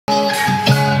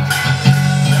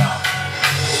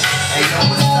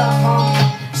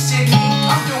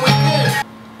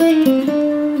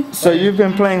So you've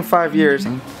been playing 5 years.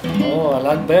 Oh, a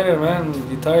lot better, man.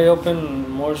 Guitar open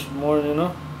more, you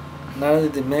know, another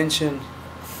dimension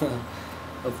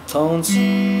of tones,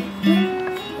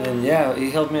 and yeah,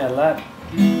 it helped me a lot.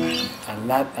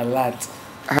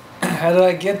 How do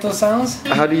I get those sounds?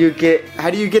 How do you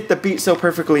get the beat so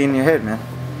perfectly in your head, man?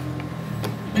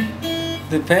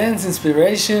 Depends,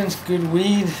 inspiration, good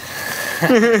weed.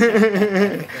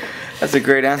 That's a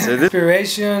great answer.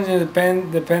 Inspiration,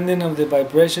 depending on the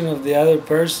vibration of the other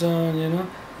person, you know.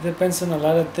 It depends on a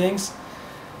lot of things.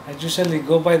 I usually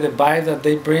go by the vibe that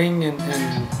they bring, and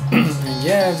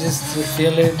yeah, just to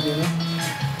feel it, you know.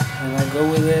 And I go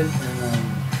with it,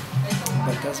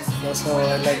 but that's how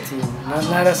I like to,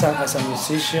 not as a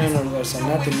musician or as a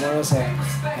nothing, more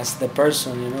as the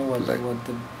person, you know,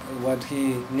 what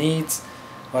he needs,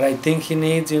 what I think he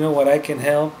needs, you know, what I can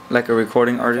help. Like a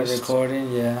recording artist? A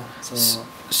recording, yeah.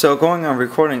 So going on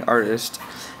recording artist,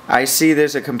 I see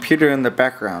there's a computer in the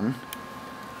background.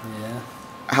 Yeah.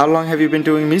 How long have you been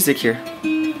doing music here?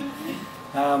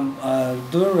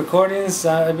 Doing recordings,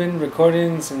 I've been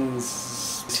recording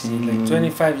since like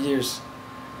 25 years.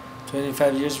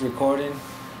 25 years recording.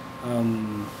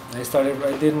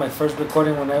 I did my first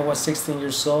recording when I was 16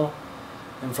 years old,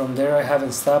 and from there I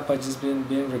haven't stopped. I just been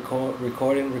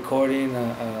recording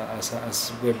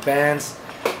as with bands,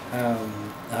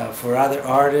 for other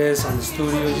artists on the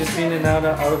studio, just in and out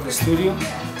of the studio.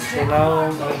 So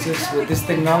now just with this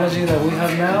technology that we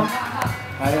have now,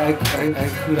 I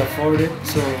could afford it.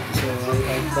 So I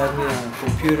bought me a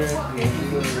computer,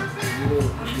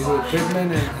 little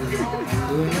equipment, and I'm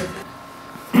doing it.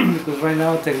 Because right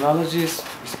now technology is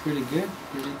pretty good,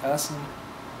 pretty awesome.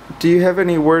 Do you have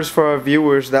any words for our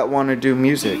viewers that want to do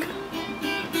music?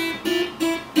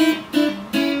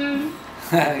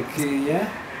 Yeah.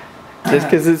 Just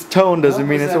because it's tone doesn't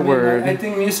mean it's a word. I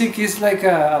think music is like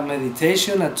a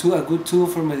meditation, a good tool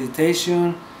for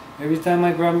meditation. Every time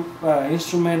I grab an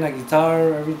instrument, a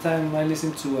guitar, every time I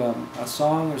listen to a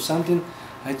song or something,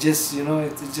 I just, you know,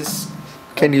 it just...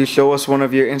 Can you show us one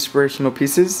of your inspirational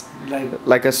pieces?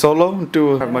 Like a solo?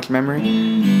 Do you have much memory?